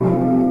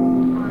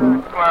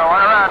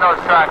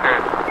those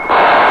trackers.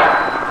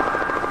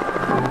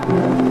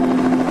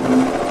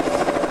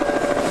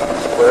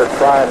 We're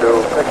trying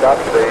to pick up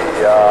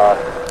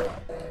the...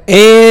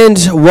 And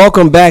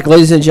welcome back,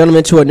 ladies and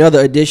gentlemen, to another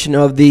edition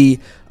of the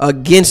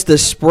Against the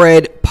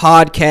Spread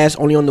podcast,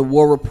 only on the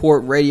War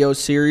Report radio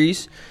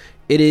series.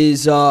 It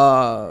is,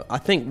 I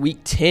think, week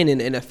 10 in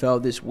the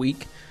NFL this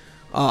week.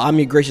 I'm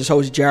your gracious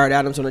host, Jared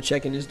Adams, on the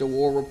check-in. This is the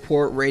War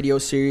Report radio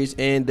series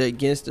and the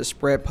Against the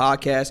Spread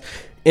podcast.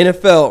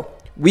 NFL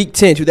week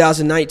 10,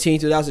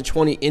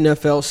 2019-2020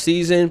 NFL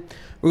season.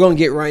 We're going to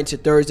get right into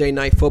Thursday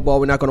night football.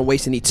 We're not going to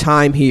waste any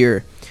time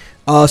here.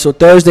 So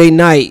Thursday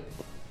night,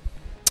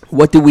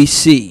 what did we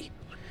see?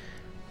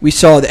 We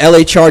saw the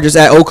LA Chargers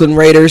at Oakland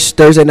Raiders,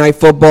 Thursday night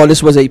football.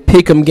 This was a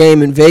pick'em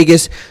game in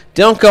Vegas.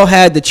 Dunko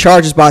had the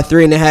Chargers by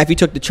 3.5. He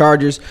took the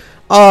Chargers.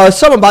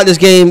 Something about this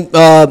game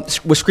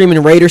was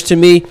screaming Raiders to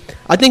me.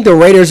 I think the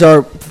Raiders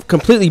are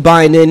completely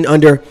buying in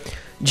under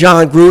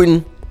John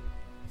Gruden.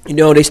 You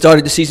know, they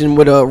started the season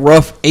with a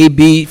rough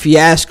AB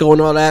fiasco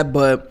and all that,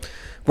 but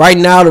right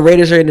now the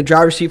Raiders are in the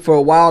driver's seat for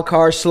a wild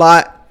card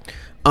slot.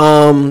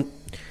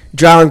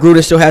 John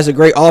Gruden still has a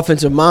great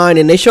offensive mind,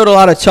 and they showed a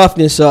lot of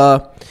toughness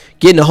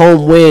getting a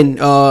home win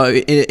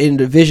in the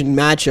division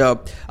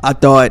matchup, I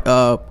thought,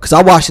 because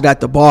I watched it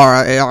at the bar.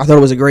 I thought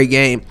it was a great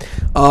game.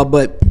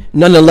 But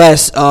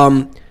nonetheless,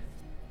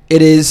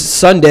 it is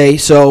Sunday,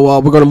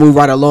 so we're going to move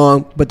right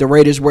along. But the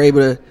Raiders were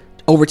able to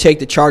overtake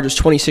the Chargers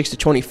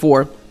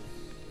 26-24.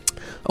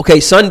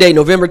 Okay, Sunday,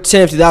 November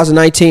 10th,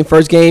 2019,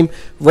 first game,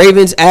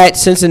 Ravens at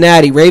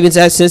Cincinnati.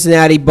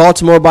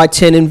 Baltimore by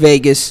 10 in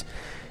Vegas.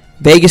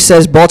 Vegas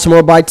says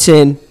Baltimore by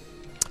 10.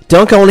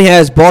 Duncan only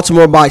has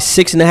Baltimore by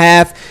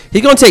 6.5.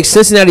 He's going to take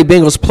Cincinnati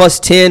Bengals plus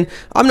 10.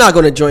 I'm not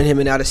going to join him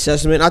in that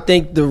assessment. I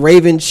think the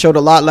Ravens showed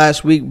a lot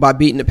last week by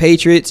beating the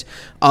Patriots.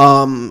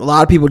 A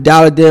lot of people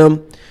doubted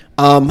them.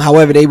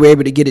 However, they were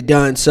able to get it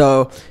done.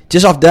 So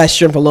just off that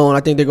strength alone,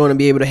 I think they're going to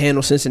be able to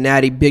handle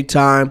Cincinnati big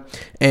time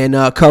and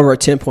cover a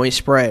 10-point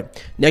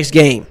spread. Next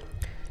game,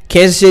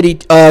 Kansas City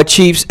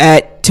Chiefs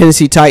at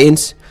Tennessee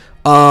Titans.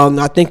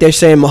 I think they're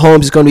saying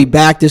Mahomes is going to be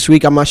back this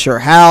week. I'm not sure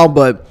how,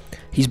 but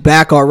he's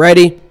back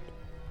already.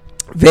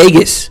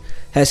 Vegas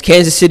has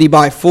Kansas City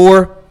by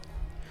 4.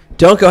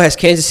 Dunko has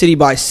Kansas City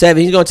by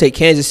 7. He's going to take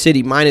Kansas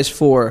City minus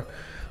 4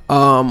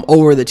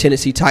 over the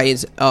Tennessee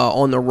Titans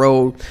on the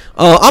road.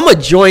 I'm going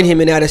to join him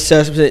in that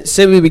assessment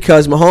simply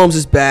because Mahomes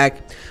is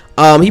back.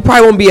 He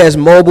probably won't be as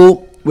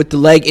mobile with the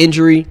leg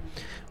injury.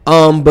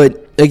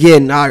 But,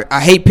 again,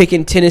 I hate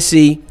picking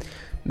Tennessee.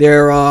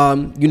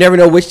 You never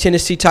know which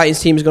Tennessee Titans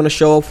team is going to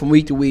show up from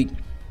week to week.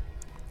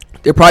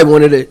 They're probably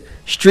one of the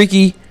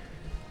streaky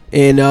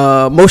and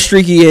most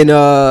streaky and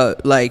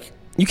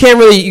you can't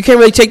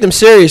really take them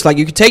serious. Like,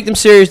 you can take them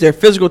serious. They're a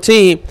physical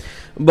team,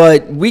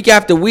 but week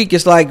after week,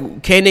 it's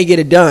like, can they get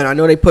it done? I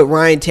know they put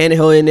Ryan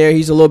Tannehill in there.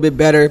 He's a little bit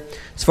better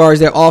as far as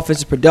their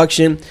offensive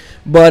production,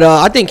 but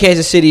I think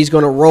Kansas City is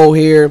going to roll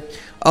here.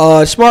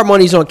 Smart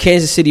money's on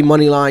Kansas City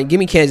money line. Give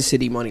me Kansas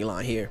City money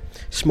line here.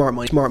 Smart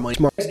money.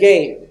 Next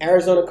game,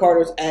 Arizona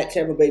Cardinals at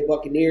Tampa Bay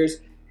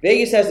Buccaneers.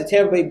 Vegas has the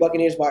Tampa Bay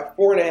Buccaneers by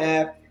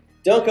 4.5.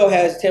 Dunko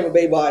has Tampa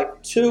Bay by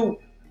 2.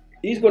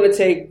 He's going to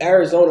take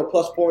Arizona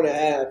plus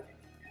 4.5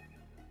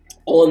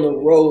 on the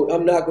road.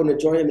 I'm not going to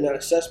join him in that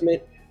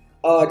assessment.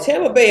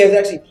 Tampa Bay has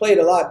actually played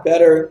a lot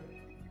better.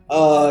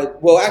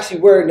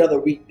 We're another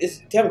week.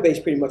 Tampa Bay is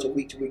pretty much a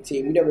week-to-week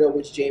team. You never know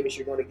which Jameis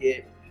you're going to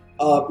get.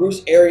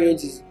 Bruce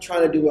Arians is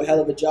trying to do a hell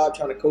of a job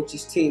trying to coach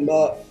his team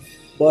up.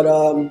 But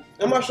I'm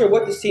not sure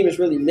what this team is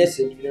really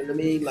missing. You know what I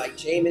mean? Like,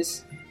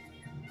 Jameis,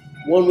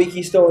 one week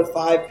he's throwing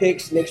 5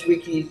 picks. Next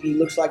week he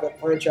looks like a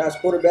franchise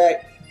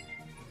quarterback.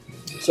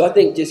 So I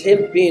think just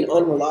him being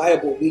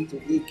unreliable week to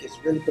week has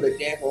really put a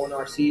damper on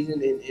our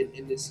season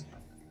in this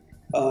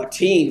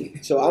team.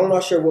 So I'm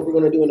not sure what we're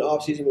going to do in the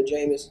offseason with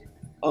Jameis.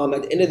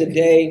 At the end of the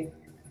day,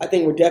 I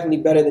think we're definitely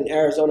better than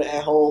Arizona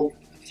at home.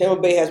 Tampa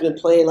Bay has been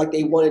playing like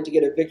they wanted to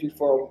get a victory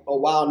for a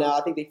while now.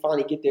 I think they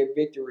finally get their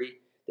victory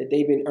that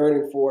they've been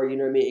earning for, you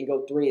know what I mean, and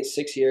go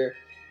 3-6 here.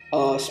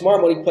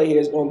 Smart money play here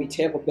is going to be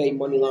Tampa Bay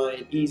money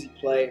line, easy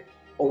play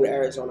over the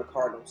Arizona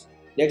Cardinals.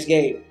 Next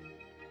game,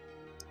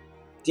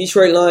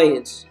 Detroit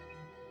Lions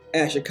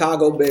at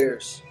Chicago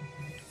Bears.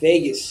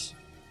 Vegas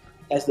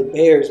has the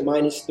Bears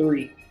minus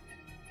 3.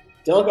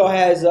 Dunko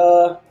has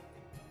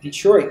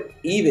Detroit,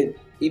 even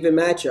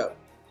matchup.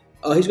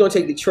 He's going to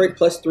take Detroit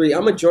plus 3.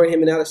 I'm going to join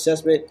him in that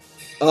assessment.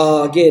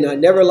 Again, I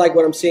never like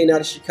what I'm seeing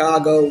out of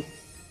Chicago.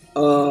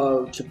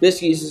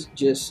 Trubisky's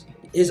just,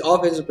 his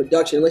offensive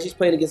production, unless he's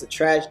playing against a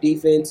trash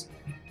defense,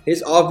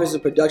 his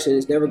offensive production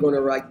is never going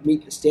to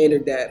meet the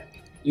standard that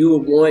you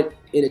would want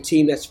in a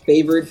team that's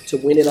favored to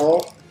win it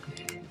all.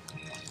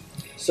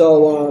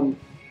 So,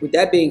 with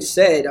that being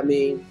said, I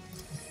mean,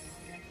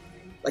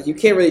 you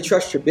can't really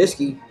trust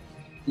Trubisky.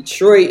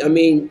 Detroit, I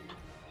mean,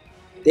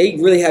 they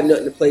really have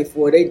nothing to play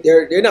for.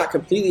 They're not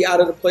completely out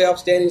of the playoff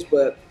standings,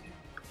 but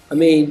I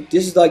mean,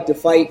 this is like the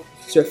fight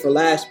for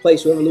last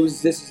place. Whoever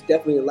loses this is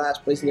definitely in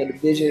last place in that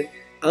division.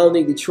 I don't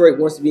think Detroit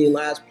wants to be in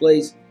last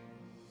place.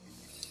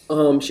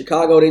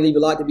 Chicago, they leave a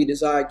lot to be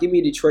desired. Give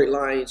me Detroit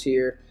Lions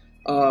here.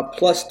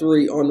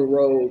 +3 on the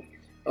road.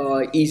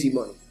 Easy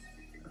money.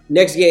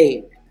 Next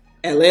game,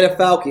 Atlanta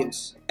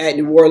Falcons at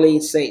New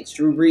Orleans Saints.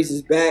 Drew Brees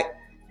is back.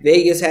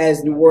 Vegas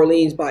has New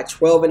Orleans by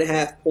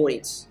 12.5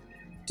 points.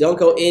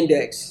 Dunko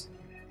Index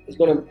is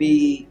going to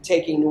be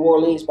taking New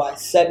Orleans by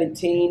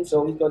 17,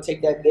 so he's going to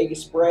take that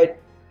Vegas spread.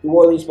 New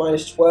Orleans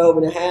minus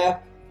 12.5.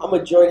 I'm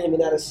going to join him in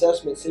that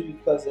assessment simply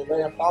because the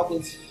Atlanta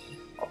Falcons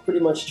are pretty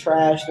much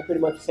trash. They're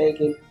pretty much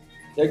tanking.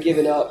 They're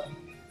giving up.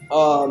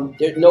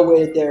 There's no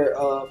way that they're,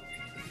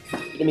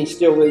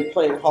 still really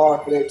playing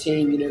hard for their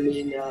team.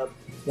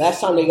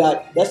 Last time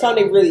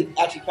they really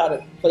actually kind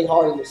of played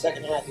hard in the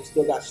second half. They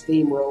still got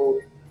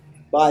steamrolled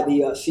by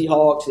the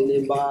Seahawks, and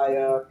then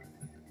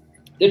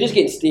they're just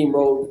getting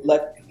steamrolled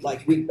left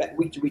like week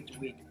to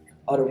week.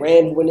 The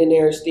Rams went in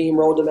there and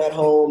steamrolled them at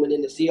home, and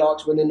then the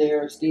Seahawks went in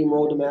there and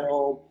steamrolled them at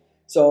home.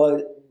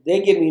 So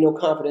they give me no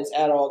confidence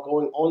at all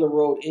going on the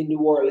road in New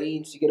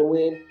Orleans to get a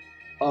win.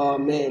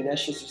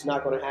 That's just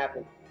not going to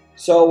happen.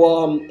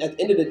 So at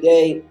the end of the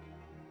day,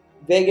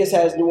 Vegas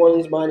has New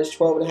Orleans minus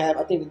 12.5.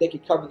 I think that they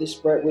could cover this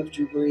spread with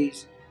Drew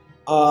Brees.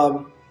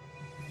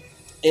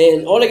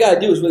 And all they got to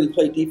do is really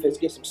play defense,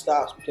 get some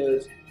stops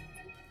because,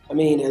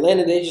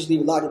 Atlanta, they just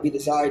leave a lot to be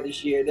desired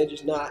this year. They're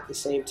just not the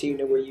same team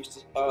that we're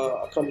used to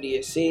accompany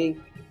as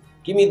seeing.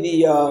 Give me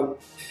the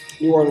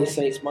New Orleans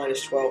Saints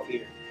minus 12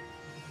 here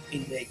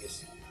in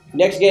Vegas.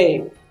 Next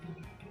game,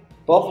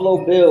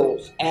 Buffalo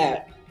Bills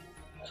at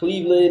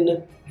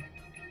Cleveland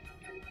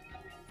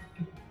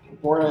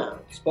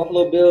Browns.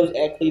 Buffalo Bills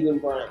at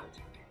Cleveland Browns.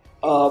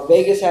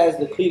 Vegas has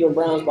the Cleveland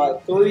Browns by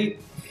 3.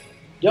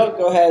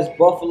 Dunko has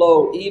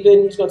Buffalo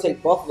even. He's going to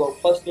take Buffalo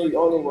 +3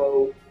 on the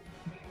road.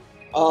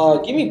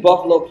 Give me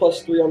Buffalo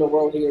 +3 on the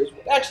road here.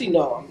 Actually,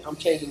 no, I'm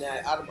changing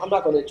that. I'm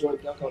not going to join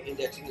Dunko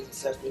Index in his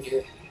assessment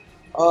here.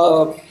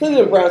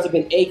 Cleveland Browns have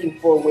been aching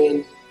for a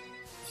win.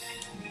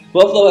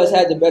 Buffalo has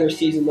had the better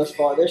season thus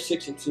far. They're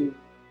 6-2.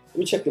 Let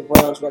me check the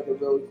Browns record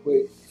really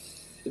quick.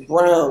 The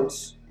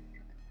Browns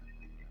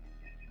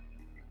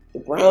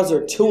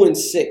are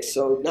 2-6,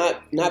 so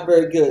not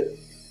very good.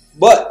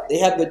 But they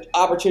have the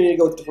opportunity to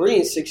go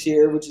 3-6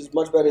 here, which is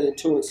much better than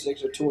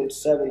 2-6 or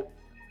 2-7.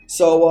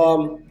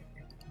 So,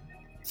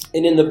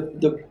 and then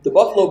the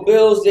Buffalo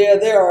Bills,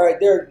 they're all right.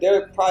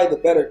 They're probably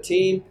the better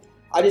team.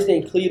 I just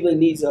think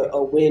Cleveland needs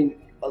a win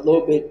a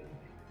little bit.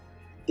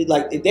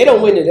 Like if they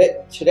don't win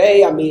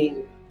today, we're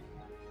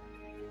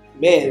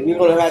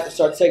going to have to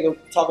start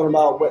talking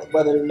about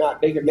whether or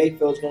not Baker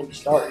Mayfield is going to be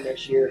starting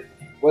next year.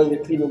 Whether the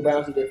Cleveland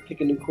Browns need to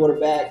pick a new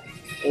quarterback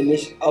in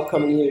this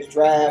upcoming year's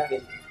draft,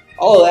 and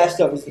all of that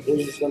stuff is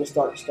just going to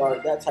start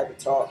that type of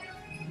talk.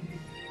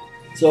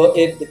 So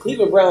if the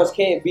Cleveland Browns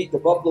can't beat the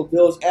Buffalo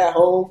Bills at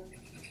home,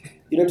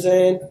 you know what I'm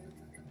saying?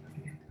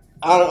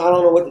 I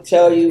don't know what to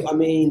tell you.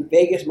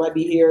 Vegas might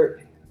be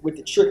here with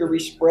the trickery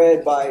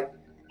spread by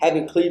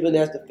having Cleveland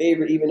as the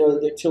favorite, even though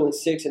they're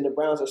 2-6 and the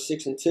Browns are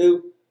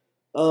 6-2.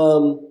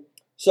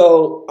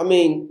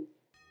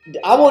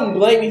 I wouldn't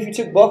blame you if you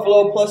took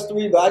Buffalo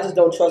 +3, but I just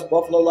don't trust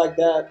Buffalo like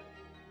that.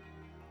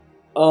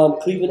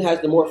 Cleveland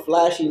has the more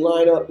flashy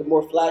lineup, the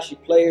more flashy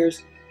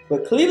players,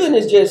 but Cleveland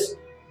is just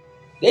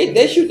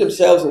they shoot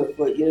themselves in the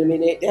foot. You know what I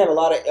mean? They have a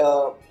lot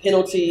of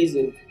penalties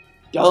and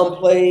dumb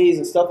plays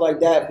and stuff like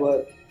that,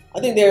 but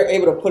I think they're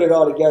able to put it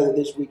all together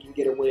this week and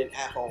get a win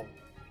at home.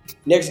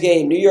 Next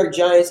game, New York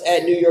Giants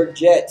at New York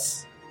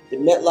Jets. The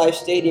MetLife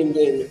Stadium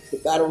game, the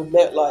Battle of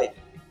MetLife.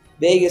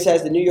 Vegas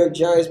has the New York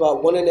Giants by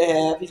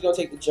 1.5. He's going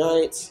to take the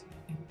Giants.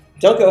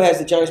 Dunko has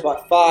the Giants by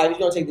 5. He's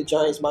going to take the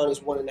Giants minus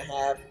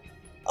 1.5.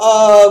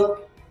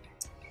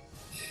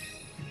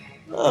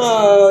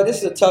 This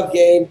is a tough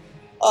game.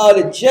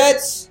 The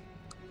Jets,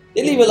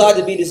 they leave a lot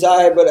to be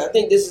desired, but I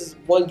think this is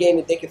one game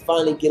that they can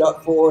finally get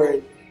up for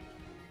and,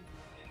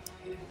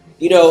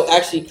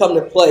 actually come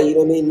to play. You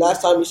know what I mean?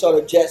 Last time we saw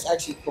the Jets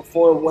actually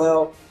perform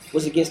well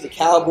was against the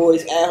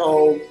Cowboys at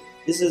home.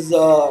 This is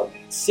a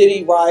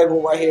city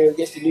rival right here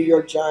against the New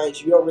York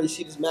Giants. You don't really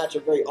see this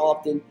matchup very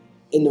often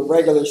in the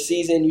regular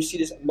season. You see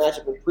this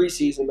matchup in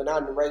preseason, but not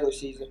in the regular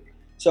season.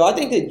 So I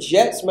think the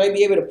Jets might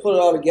be able to put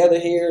it all together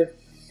here.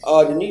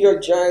 The New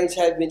York Giants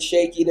have been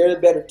shaky. They're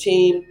the better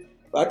team.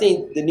 But I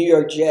think the New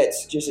York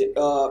Jets just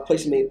play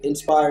some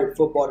inspired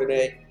football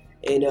today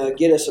and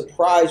get a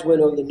surprise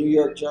win over the New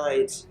York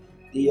Giants,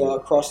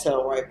 the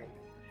crosstown rival.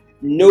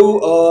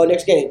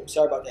 Next game.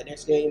 Sorry about that.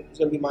 Next game is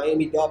going to be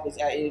Miami Dolphins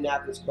at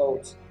Indianapolis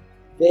Colts.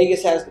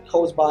 Vegas has the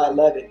Colts by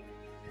 11.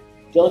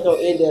 Dunko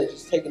Index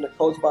is taking the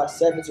Colts by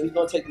 7, so he's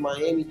going to take the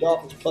Miami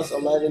Dolphins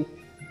 +11.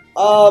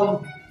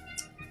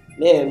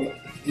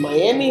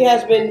 Miami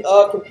has been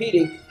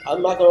competing.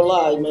 I'm not going to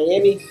lie.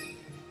 Miami,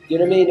 you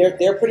know what I mean?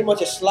 They're pretty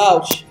much a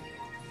slouch.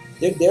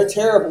 They're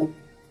terrible.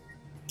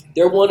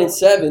 They're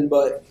 1-7,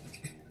 but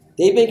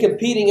they've been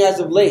competing as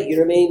of late. You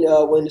know what I mean?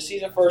 When the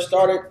season first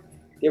started,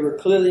 they were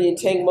clearly in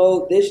tank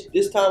mode.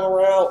 This time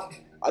around,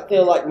 I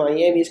feel like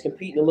Miami is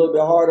competing a little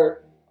bit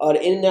harder. The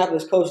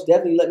Indianapolis Colts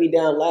definitely let me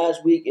down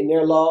last week in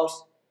their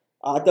loss.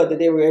 I thought that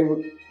they were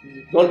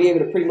going to be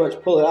able to pretty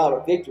much pull it out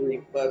a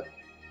victory, but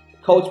the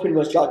Colts pretty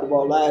much dropped the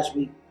ball last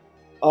week.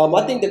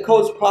 I think the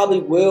Colts probably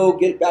will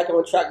get back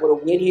on track with a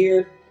win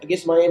here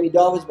against Miami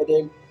Dolphins, but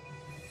then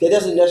that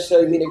doesn't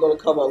necessarily mean they're going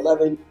to cover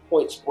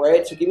 11-point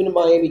spread. So give me the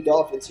Miami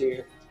Dolphins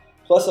here.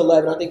 Plus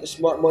 11. I think the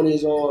smart money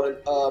is on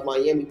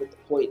Miami with the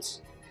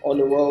points on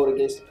the road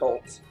against the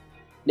Colts.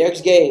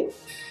 Next game.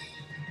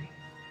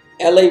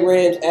 LA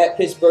Rams at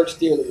Pittsburgh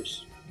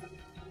Steelers.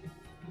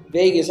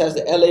 Vegas has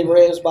the LA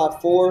Rams by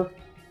 4.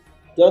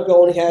 Duncan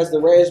only has the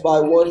Rams by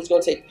 1. He's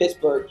going to take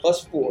Pittsburgh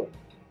plus 4.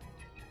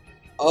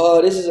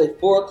 This is a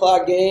 4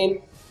 o'clock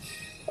game.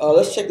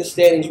 Let's check the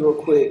standings real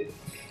quick.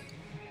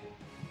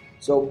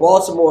 So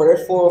Baltimore,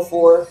 they're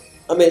 4-4.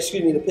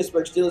 The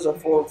Pittsburgh Steelers are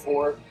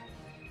 4-4.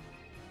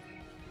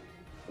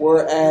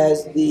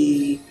 Whereas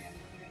the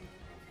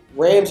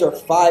Rams are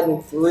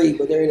 5-3,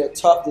 but they're in a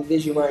tough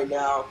division right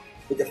now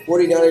with the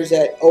 49ers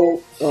at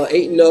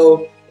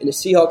 8-0 and the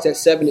Seahawks at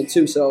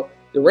 7-2. So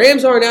the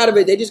Rams aren't out of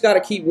it. They just got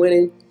to keep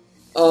winning.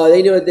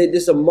 They know that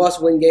this is a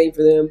must-win game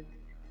for them,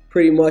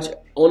 pretty much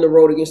on the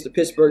road against the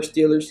Pittsburgh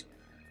Steelers.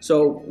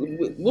 So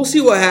we'll see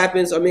what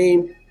happens. I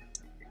mean,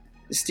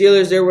 the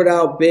Steelers, they're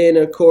without Ben,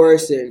 of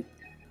course, and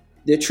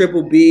their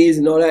triple Bs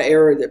and all that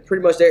era. That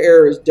pretty much their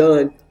era is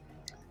done.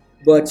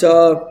 But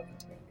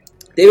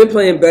they've been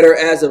playing better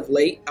as of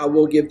late. I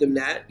will give them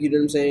that. You know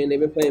what I'm saying? They've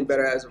been playing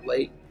better as of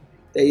late.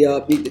 They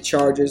beat the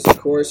Chargers, of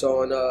course,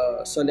 on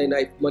Monday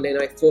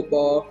Night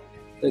Football.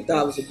 I thought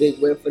that was a big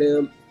win for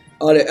them.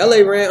 The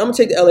LA Rams, I'm going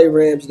to take the LA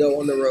Rams, though,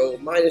 on the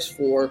road,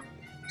 -4.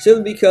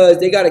 Simply because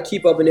they got to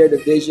keep up in their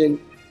division.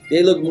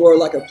 They look more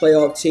like a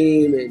playoff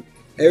team. And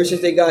ever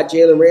since they got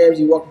Jalen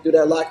Ramsey walking through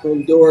that locker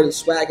room door, the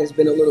swag has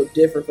been a little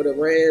different for the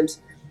Rams.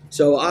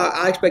 So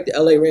I expect the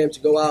LA Rams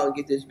to go out and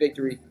get this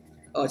victory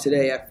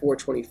today at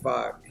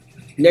 4:25.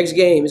 Next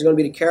game is going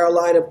to be the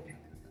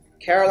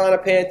Carolina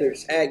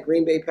Panthers at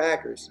Green Bay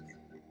Packers.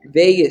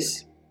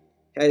 Vegas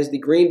has the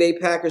Green Bay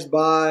Packers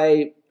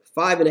by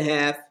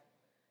 5.5.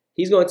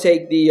 He's going to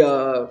take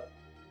the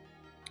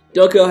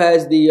Dunkel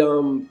has the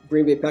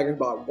Green Bay Packers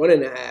by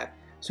 1.5.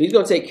 So he's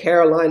going to take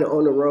Carolina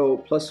on the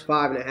road plus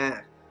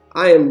 5.5.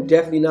 I am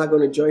definitely not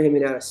going to join him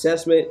in that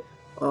assessment.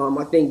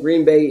 I think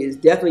Green Bay is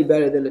definitely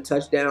better than the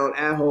touchdown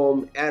at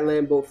home at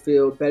Lambeau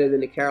Field, better than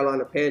the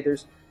Carolina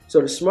Panthers.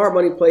 So the smart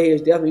money play here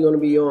is definitely going to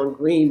be on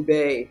Green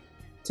Bay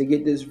to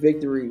get this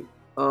victory,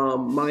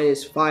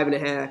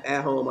 -5.5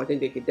 at home. I think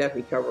they could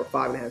definitely cover a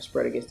 5.5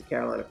 spread against the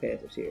Carolina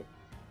Panthers here.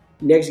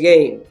 Next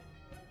game,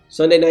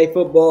 Sunday Night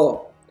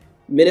Football,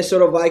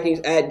 Minnesota Vikings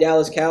at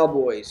Dallas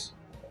Cowboys.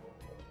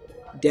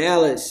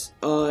 Dallas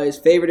is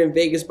favored in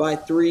Vegas by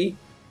 3.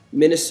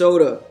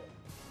 Minnesota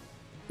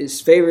is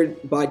favored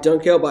by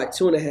Dunkel by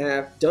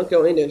 2.5.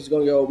 Dunkel Index is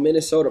going to go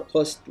Minnesota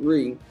plus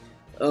 3.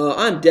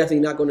 I'm definitely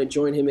not going to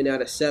join him in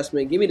that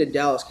assessment. Give me the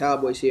Dallas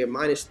Cowboys here,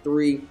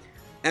 -3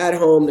 at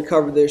home to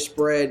cover their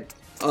spread.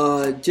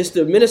 Just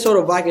the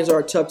Minnesota Vikings are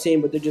a tough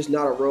team, but they're just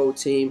not a road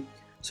team.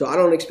 So I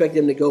don't expect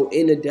them to go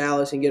into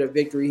Dallas and get a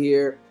victory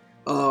here.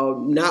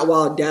 Not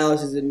while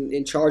Dallas is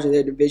in charge of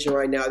their division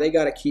right now. They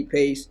got to keep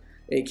pace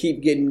and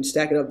keep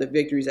stacking up the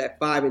victories at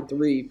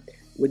 5-3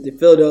 with the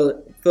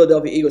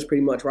Philadelphia Eagles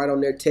pretty much right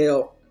on their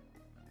tail.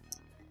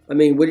 I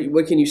mean,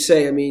 what can you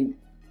say? I mean,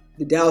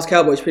 the Dallas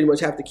Cowboys pretty much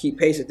have to keep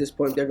pace at this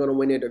point if they're going to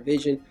win their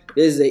division.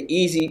 This is an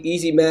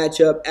easy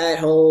matchup at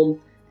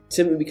home,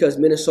 simply because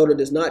Minnesota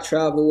does not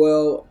travel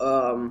well.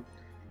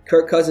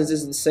 Kirk Cousins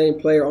is the same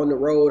player on the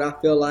road, I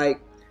feel like.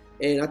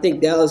 And I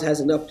think Dallas has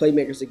enough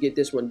playmakers to get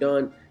this one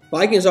done.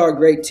 Vikings are a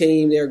great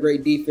team. They're a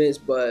great defense,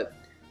 but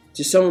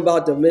just something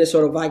about the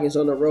Minnesota Vikings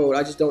on the road,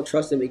 I just don't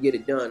trust them to get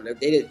it done.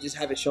 They just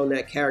haven't shown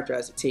that character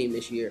as a team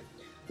this year.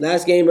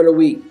 Last game of the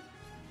week,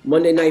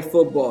 Monday Night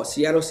Football,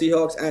 Seattle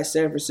Seahawks at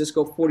San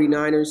Francisco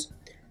 49ers.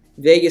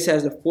 Vegas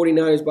has the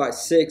 49ers by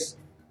 6.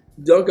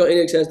 Dunkel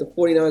Index has the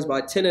 49ers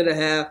by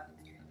 10.5.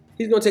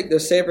 He's going to take the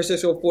San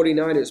Francisco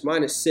 49ers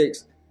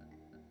 -6.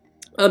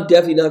 I'm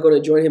definitely not going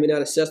to join him in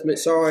that assessment.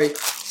 Sorry,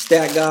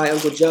 stat guy,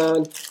 Uncle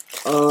John.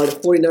 The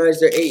 49ers,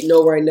 they're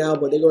 8-0 right now,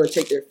 but they're going to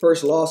take their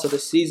first loss of the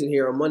season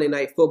here on Monday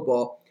Night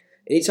Football.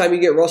 Anytime you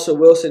get Russell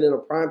Wilson in a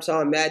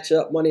primetime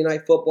matchup, Monday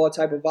Night Football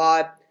type of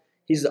vibe,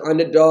 he's the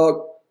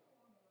underdog,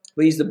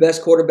 but he's the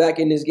best quarterback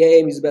in this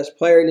game. He's the best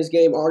player in this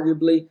game,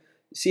 arguably.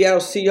 Seattle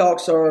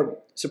Seahawks are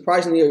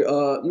surprisingly,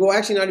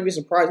 actually not even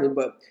surprisingly,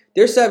 but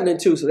they're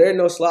 7-2, so they're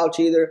no slouch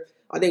either.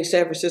 I think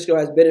San Francisco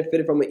has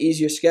benefited from an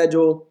easier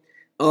schedule.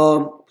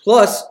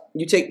 Plus,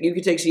 you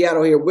can take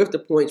Seattle here with the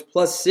points,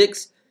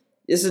 +6.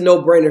 This is a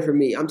no-brainer for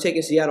me. I'm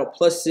taking Seattle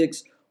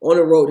 +6 on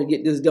the road to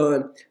get this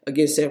done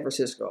against San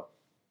Francisco.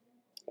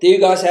 There you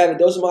guys have it.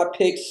 Those are my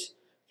picks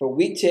for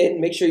Week 10.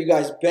 Make sure you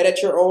guys bet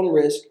at your own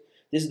risk.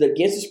 This is the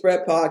Against the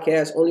Spread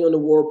podcast, only on the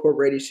War Report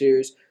Radio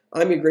Series.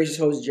 I'm your gracious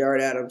host,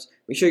 Jared Adams.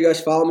 Make sure you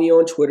guys follow me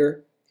on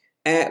Twitter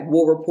at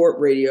War Report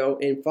Radio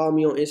and follow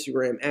me on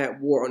Instagram at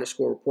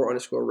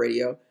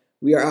War_Report_Radio.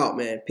 We are out,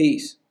 man.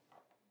 Peace.